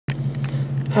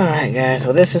Alright guys,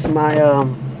 so this is my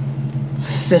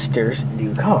sister's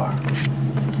new car.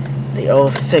 The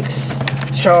 06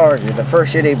 Charger. The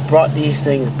first year they brought these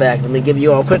things back. Let me give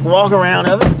you all a quick walk around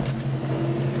of it.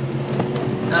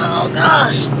 Oh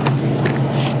gosh.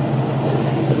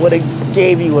 What it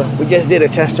gave you, we just did a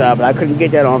test drive, but I couldn't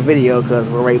get that on video because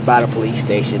we're right by the police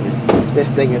station and this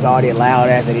thing is already loud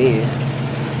as it is.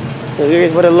 So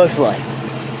here's what it looks like.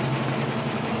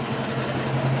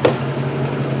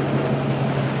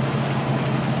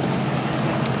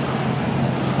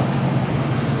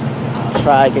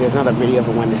 Try to get another video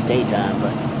for when it's daytime,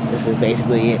 but this is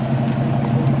basically it.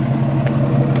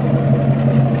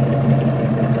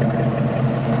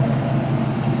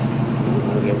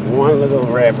 I'll get one little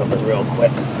rev of it real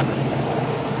quick.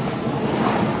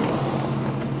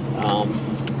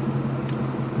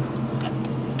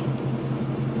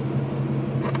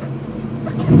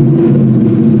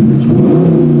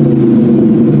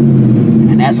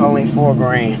 And that's only $4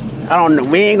 grand. I don't know.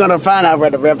 We ain't gonna find out where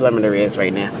the rev limiter is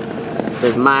right now.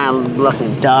 Since mine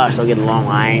looking Dodge, so getting along,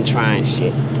 I ain't trying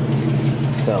shit.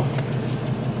 So,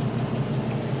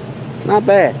 not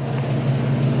bad.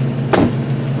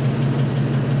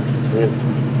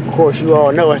 And of course, you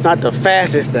all know it's not the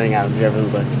fastest thing I've driven,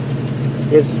 but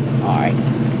it's alright.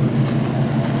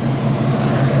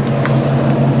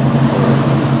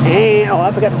 And, oh,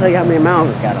 I forgot to tell you how many miles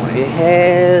it's got on it. It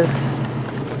has,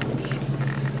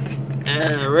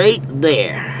 right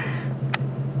there.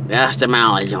 That's the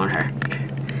mileage on her.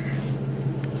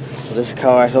 So this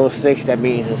car is 06, that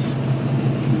means it's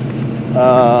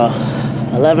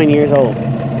 11 years old.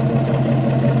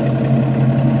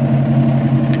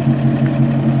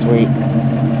 Sweet.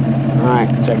 Alright,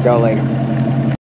 check y'all later.